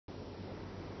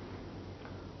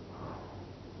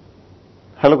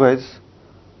Hello guys.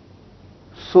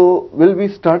 So we'll be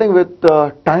starting with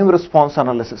time response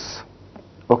analysis.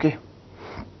 Okay.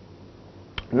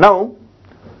 Now,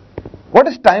 what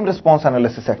is time response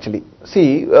analysis actually?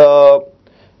 See,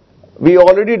 we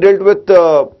already dealt with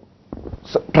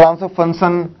transfer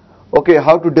function. Okay,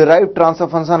 how to derive transfer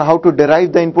function, how to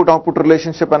derive the input-output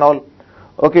relationship and all.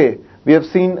 Okay, we have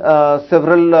seen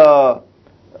several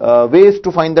ways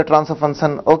to find the transfer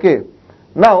function. Okay,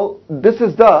 now this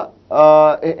is the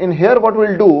in here what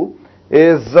we'll do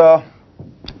is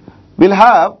we'll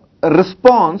have a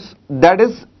response, that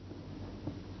is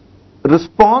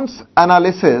response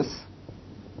analysis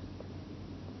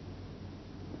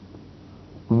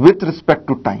with respect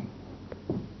to time.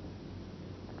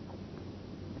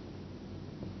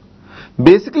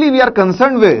 Basically we are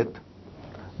concerned with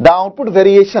the output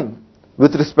variation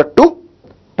with respect to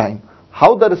time,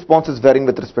 how the response is varying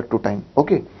with respect to time.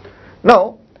 Okay,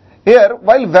 now here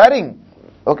while varying,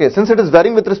 okay, since it is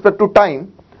varying with respect to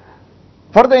time,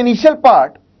 for the initial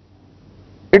part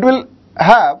it will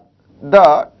have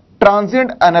the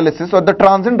transient analysis or the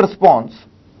transient response.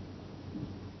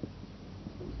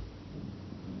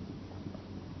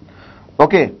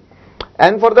 Okay,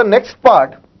 and for the next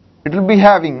part it will be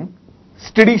having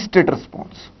steady state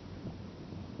response.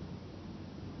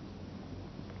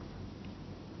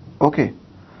 Okay,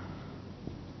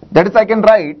 that is, I can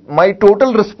write my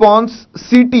total response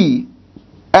CT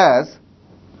as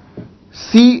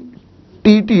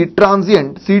CTT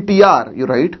transient, CTR you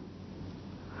write,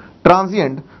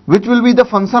 transient, which will be the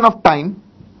function of time,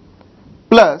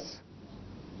 plus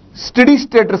steady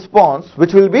state response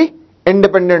which will be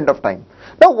independent of time.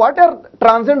 Now what are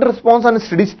transient response and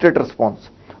steady state response?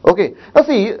 Okay, now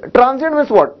see, transient means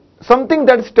what? Something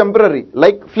that is temporary,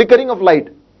 like flickering of light.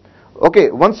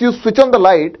 Okay, once you switch on the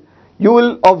light, you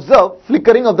will observe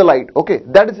flickering of the light. Okay,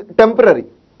 that is temporary.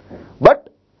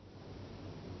 But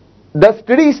the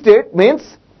steady state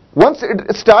means once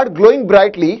it starts glowing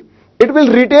brightly, it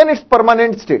will retain its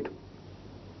permanent state.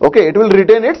 Okay, it will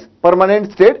retain its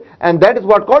permanent state, and that is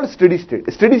what called steady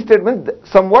state. Steady state means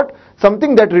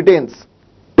something that retains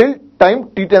till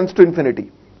time t tends to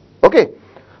infinity. Okay,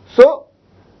 so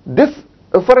this,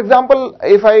 for example,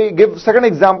 if I give second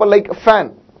example like a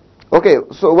fan. Okay,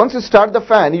 so once you start the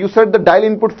fan, you set the dial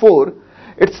input 4,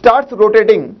 it starts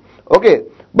rotating. Okay,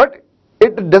 but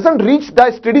it doesn't reach the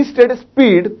steady state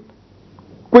speed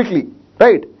quickly,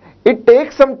 right? It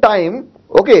takes some time,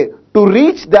 okay, to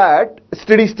reach that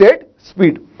steady state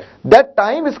speed. That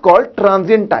time is called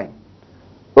transient time.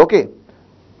 Okay,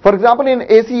 for example in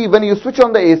AC, when you switch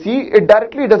on the AC, it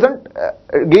directly doesn't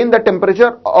gain the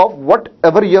temperature of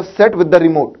whatever you have set with the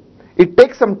remote. It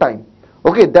takes some time.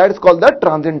 Okay, that is called the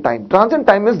transient time. Transient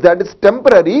time is that is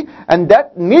temporary and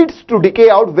that needs to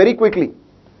decay out very quickly.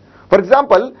 For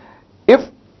example, if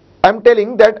I'm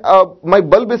telling that my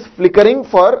bulb is flickering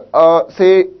for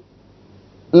say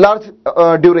large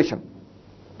duration,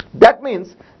 that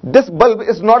means this bulb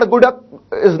is not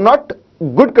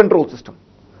good control system.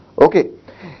 Okay,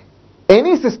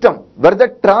 any system where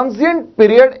the transient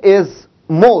period is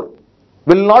more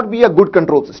will not be a good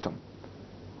control system.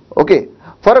 Okay,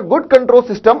 for a good control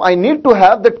system I need to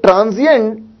have the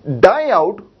transient die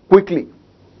out quickly.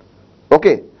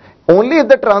 Okay, only if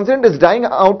the transient is dying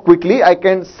out quickly I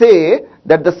can say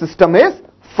that the system is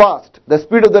fast. The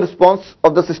speed of the response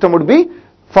of the system would be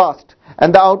fast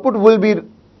and the output will be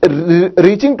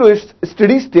reaching to its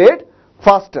steady state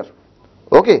faster.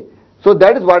 Okay, so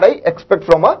that is what I expect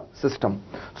from a system.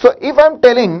 So if I am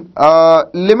telling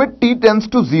limit t tends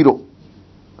to 0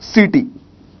 CT,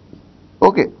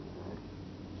 okay,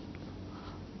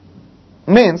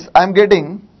 means I am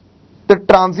getting the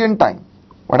transient time.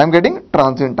 What I am getting?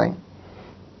 Transient time.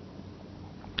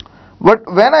 But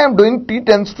when I am doing t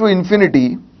tends to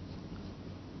infinity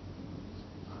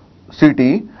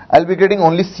CT, I will be getting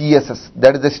only CSS,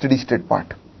 that is the steady state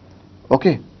part.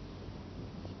 Okay,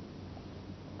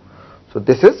 so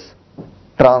this is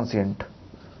transient,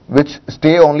 which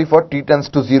stay only for t tends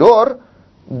to 0 or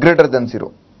greater than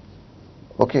 0.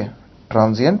 Okay,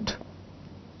 transient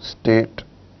state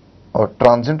or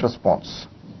transient response.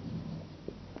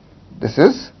 This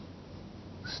is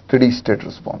steady state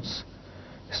response.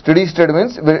 Steady state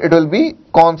means it will be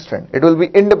constant, it will be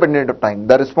independent of time.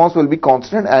 The response will be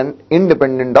constant and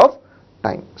independent of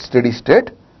time. Steady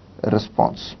state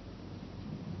response.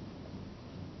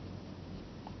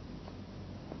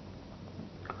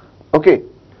 Okay,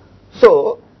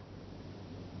 so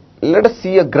let us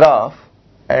see a graph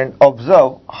and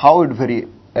observe how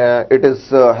it is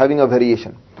having a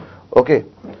variation. Okay,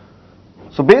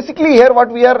 so basically here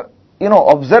what we are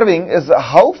observing is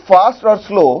how fast or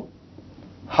slow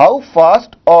how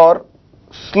fast or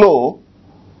slow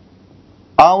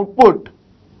output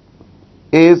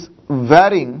is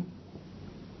varying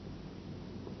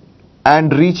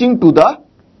and reaching to the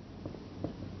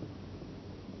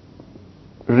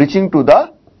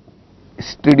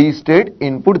steady state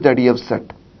input that you have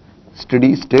set.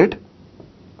 Steady state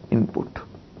input.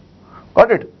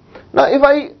 Got it? Now if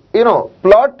I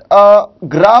plot a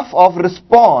graph of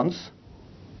response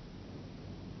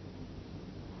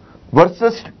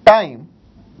versus time,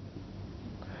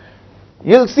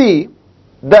 you'll see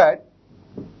that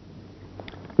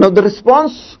now the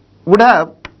response would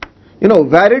have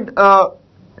varied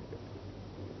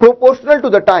proportional to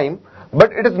the time,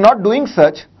 but it is not doing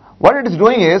such. What it is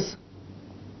doing is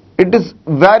it is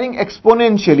varying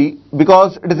exponentially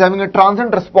because it is having a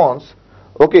transient response.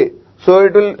 Okay, so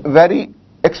it will vary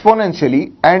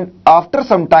exponentially, and after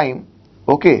some time,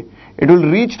 okay, it will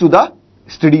reach to the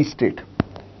steady state.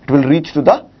 It will reach to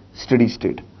the steady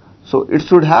state. So it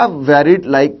should have varied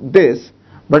like this,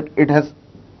 but it has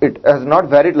not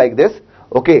varied like this.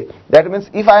 Okay, that means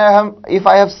if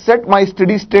I have set my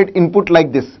steady state input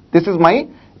like this, this is my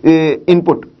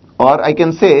input, or I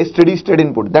can say steady state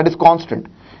input, that is constant.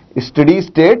 Steady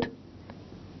state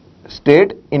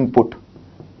input.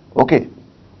 Okay.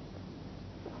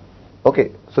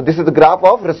 Okay, so this is the graph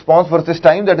of response versus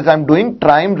time, that is I am doing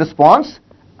time response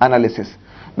analysis.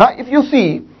 Now if you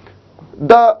see,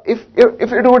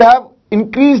 if it would have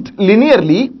increased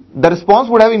linearly, the response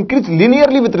would have increased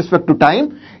linearly with respect to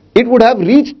time, it would have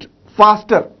reached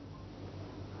faster.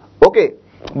 Okay,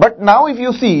 but now if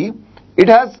you see, it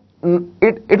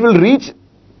will reach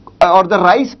or the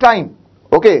rise time,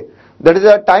 okay, that is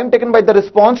the time taken by the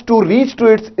response to reach to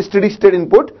its steady state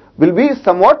input will be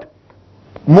somewhat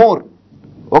more.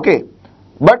 Okay,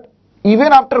 but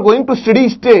even after going to steady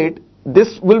state,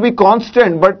 this will be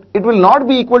constant, but it will not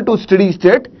be equal to steady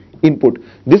state input.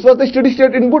 This was the steady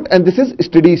state input and this is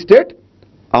steady state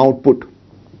output.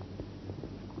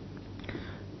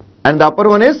 And the upper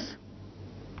one is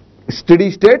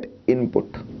steady state input.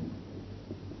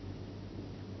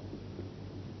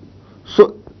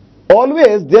 So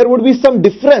always there would be some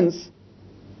difference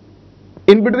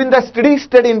in between the steady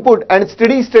state input and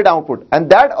steady state output, and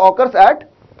that occurs at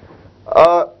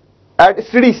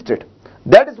steady state.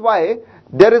 That is why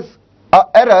there is an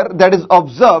error that is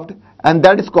observed, and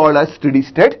that is called a steady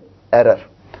state error.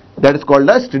 That is called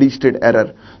a steady state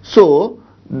error. So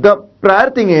the prior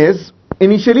thing is,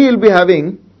 initially you will be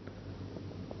having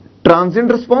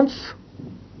transient response,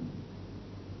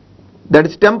 that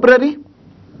is temporary,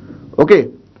 okay,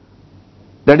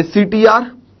 that is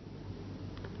CTR,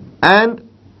 and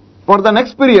for the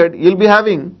next period you will be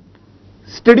having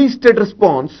steady state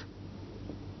response,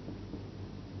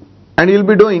 and you will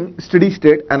be doing steady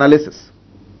state analysis.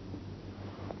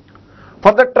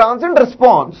 For the transient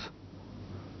response,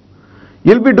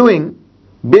 you will be doing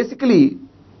basically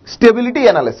stability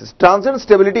analysis.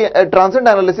 Transient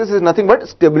analysis is nothing but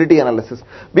stability analysis,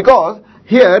 because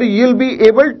here you will be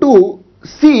able to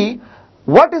see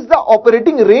what is the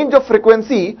operating range of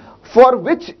frequency for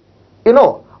which,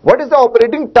 what is the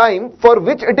operating time for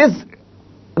which it is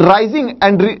rising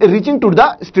and reaching to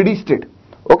the steady state.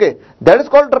 Okay, that is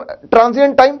called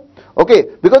transient time. Okay,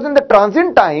 because in the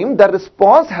transient time the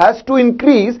response has to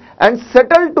increase and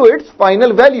settle to its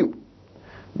final value.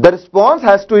 The response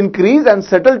has to increase and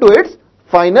settle to its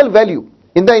final value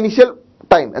in the initial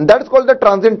time, and that is called the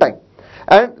transient time.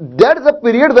 And that is the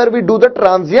period where we do the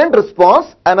transient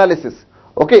response analysis.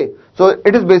 Okay, so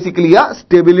it is basically a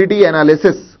stability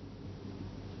analysis.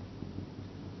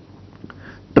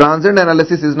 Transient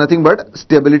analysis is nothing but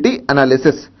stability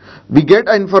analysis. We get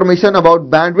information about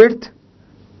bandwidth,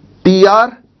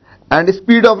 TR, and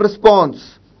speed of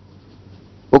response.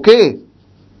 Okay,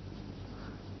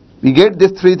 we get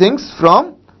these three things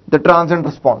from the transient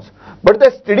response. But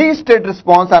the steady state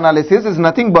response analysis is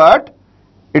nothing but,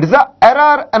 it is a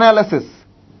error analysis.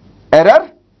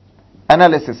 Error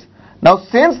analysis. Now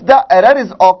since the error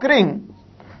is occurring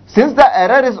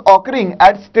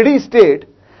at steady state,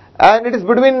 and it is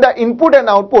between the input and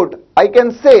output, I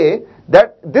can say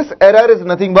that this error is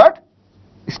nothing but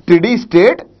steady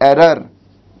state error.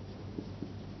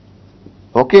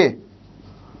 Okay,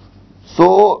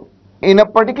 so in a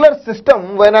particular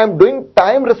system, when I am doing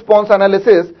time response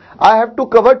analysis, I have to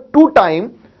cover two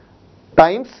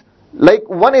times, like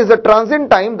one is a transient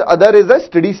time, the other is a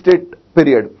steady state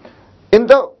period. In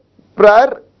the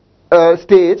prior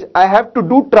stage, I have to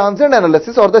do transient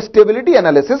analysis or the stability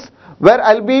analysis, where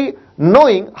I'll be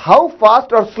knowing how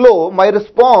fast or slow my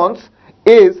response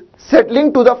is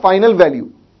settling to the final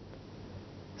value.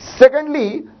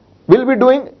 Secondly, we'll be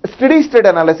doing steady state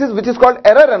analysis, which is called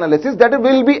error analysis, that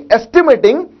will be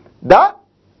estimating the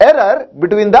error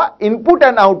between the input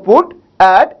and output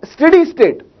at steady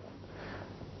state.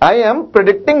 I am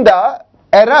predicting the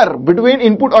error between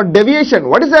input or deviation.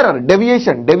 What is error?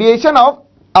 Deviation of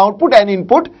output and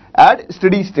input at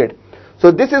steady state.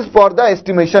 So this is for the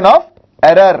estimation of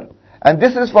error, and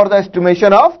this is for the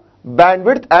estimation of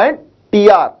bandwidth and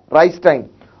TR, rise time.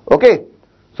 Okay,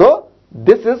 so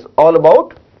this is all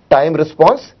about time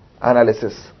response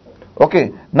analysis.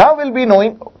 Okay, now we'll be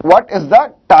knowing what is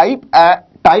the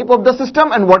type of the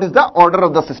system and what is the order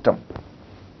of the system.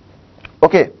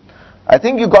 Okay, I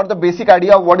think you got the basic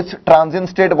idea of what is transient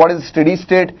state, what is steady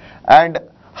state, and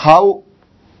how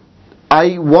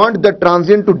I want the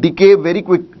transient to decay very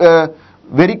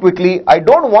quickly. I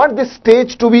don't want this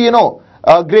stage to be,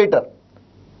 greater.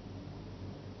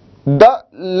 The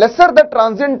lesser the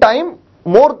transient time,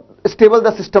 more stable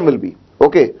the system will be.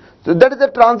 Okay, so that is,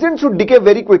 the transient should decay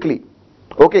very quickly.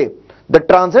 Okay, the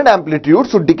transient amplitude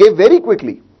should decay very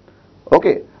quickly.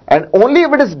 Okay, and only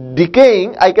if it is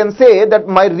decaying, I can say that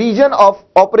my region of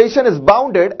operation is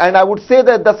bounded, and I would say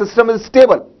that the system is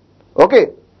stable. Okay,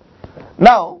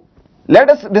 now let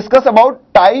us discuss about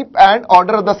type and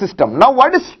order of the system. Now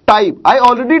what is type? I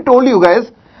already told you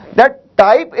guys that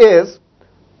type is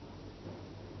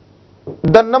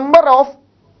the number of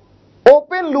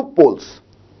open loop poles.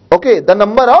 Okay, the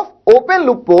number of open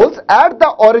loop poles at the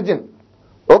origin.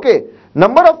 Okay,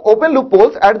 number of open loop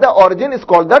poles at the origin is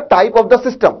called the type of the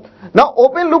system. Now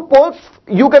open loop poles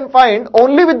you can find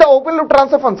only with the open loop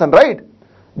transfer function, right?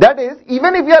 That is,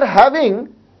 even if you are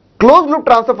having closed loop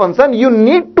transfer function, you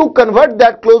need to convert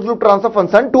that closed loop transfer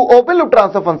function to open loop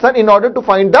transfer function in order to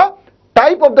find the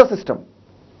type of the system.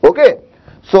 Okay,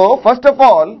 so first of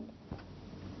all,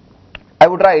 I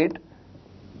would write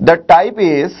the type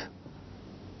is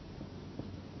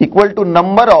equal to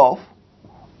number of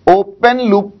open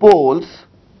loop poles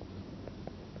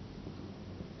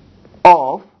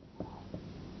of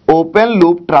open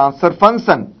loop transfer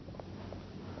function.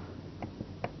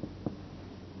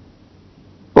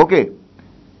 Okay,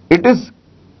 it is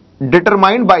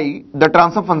determined by the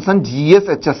transfer function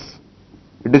GSHS.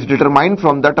 It is determined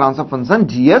from the transfer function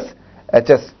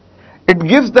GSHS. It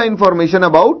gives the information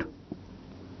about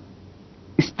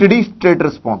steady state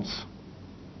response,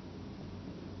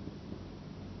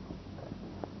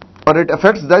 or it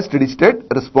affects the steady state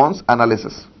response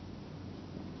analysis.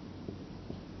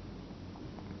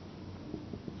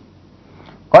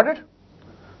 Got it?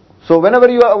 So whenever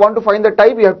you want to find the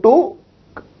type,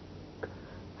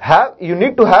 you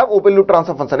need to have open loop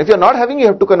transfer function. If you are not having, you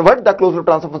have to convert the closed loop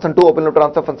transfer function to open loop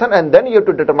transfer function, and then you have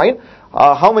to determine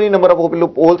how many number of open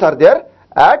loop poles are there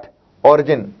at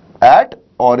origin. At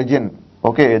origin.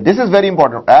 Okay, this is very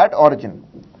important. At origin.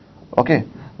 Okay,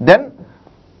 then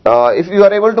if you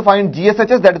are able to find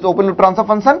GSHS, that is open loop transfer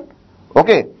function.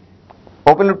 Okay,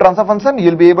 open loop transfer function, you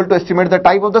will be able to estimate the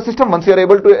type of the system. Once you are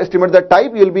able to estimate the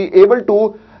type, you will be able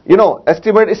to you'll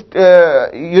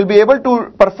be able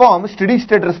to perform steady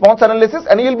state response analysis,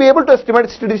 and you'll be able to estimate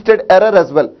steady state error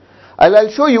as well. I'll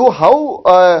show you how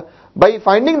by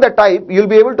finding the type you'll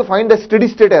be able to find the steady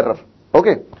state error.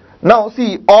 Okay, now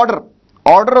see order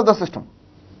of the system.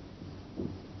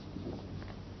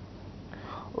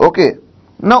 Okay,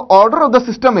 now order of the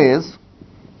system is,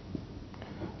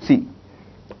 see,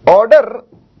 order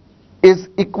is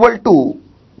equal to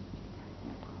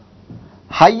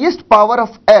highest power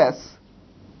of S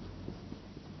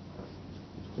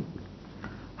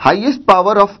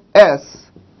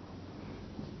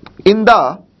in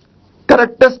the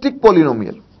characteristic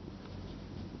polynomial.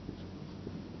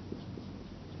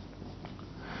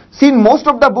 See, in most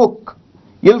of the book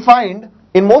you'll find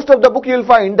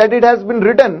that it has been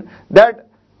written that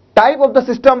type of the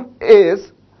system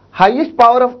is highest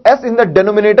power of S in the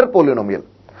denominator polynomial.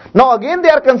 Now again they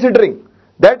are considering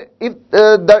that if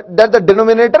that the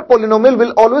denominator polynomial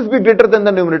will always be greater than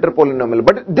the numerator polynomial,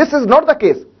 but this is not the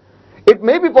case. It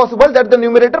may be possible that the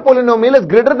numerator polynomial is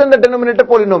greater than the denominator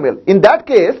polynomial. In that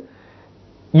case,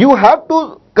 you have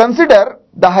to consider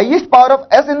the highest power of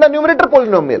S in the numerator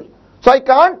polynomial. So I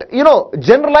can't,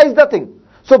 generalize the thing.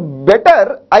 So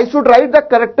better I should write the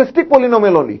characteristic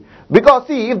polynomial only, because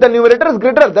see, if the numerator is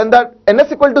greater, then the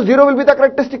ns equal to 0 will be the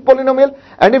characteristic polynomial,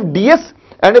 and if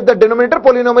the denominator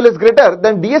polynomial is greater,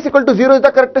 then ds equal to 0 is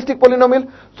the characteristic polynomial.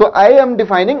 So I am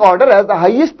defining order as the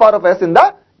highest power of S in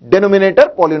the denominator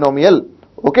polynomial.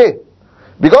 Okay,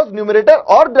 because numerator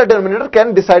or the denominator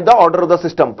can decide the order of the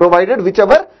system, provided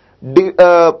whichever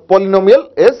polynomial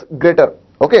is greater.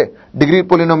 Okay, degree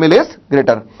polynomial is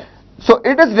greater. So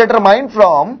it is determined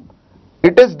from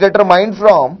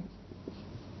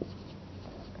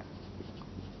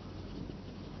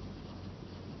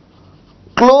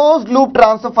closed loop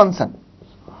transfer function.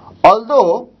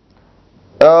 Although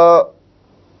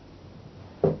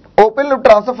open loop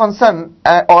transfer function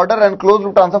order and closed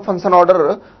loop transfer function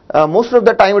order, most of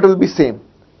the time it will be same.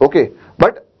 Okay,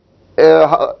 but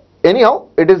anyhow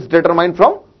it is determined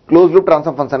from closed loop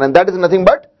transfer function, and that is nothing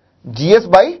but GS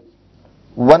by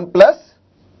 1 plus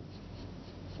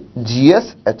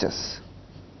GS HS.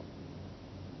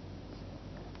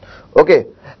 Okay,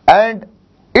 and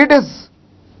it is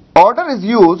order is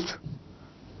used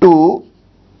to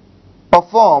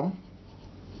perform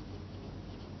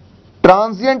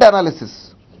transient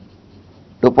analysis.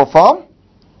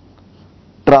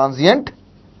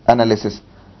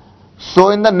 So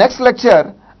in the next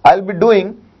lecture I'll be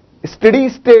doing steady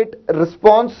state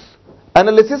response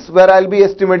analysis, where I'll be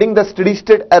estimating the steady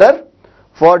state error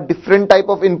for different type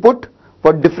of input,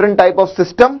 for different type of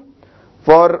system,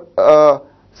 for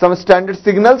some standard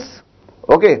signals.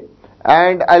 Okay,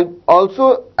 and I'll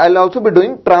also be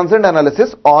doing transient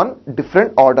analysis on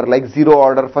different order, like zero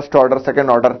order, first order, second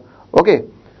order. Okay,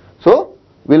 so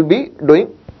we'll be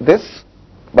doing this,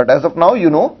 but as of now you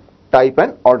know type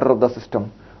and order of the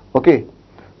system. Okay,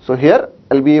 so here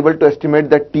I'll be able to estimate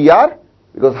the TR,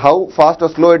 because how fast or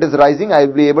slow it is rising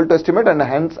I'll be able to estimate, and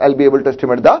hence I'll be able to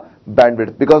estimate the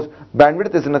bandwidth, because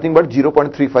bandwidth is nothing but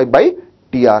 0.35 by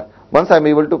TR. Once I'm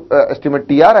able to estimate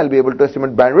TR, I'll be able to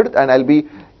estimate bandwidth, and I'll be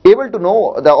able to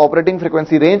know the operating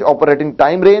frequency range, operating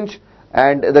time range,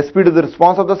 and the speed of the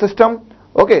response of the system.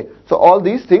 Okay, so all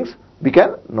these things we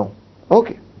can know.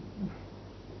 Okay.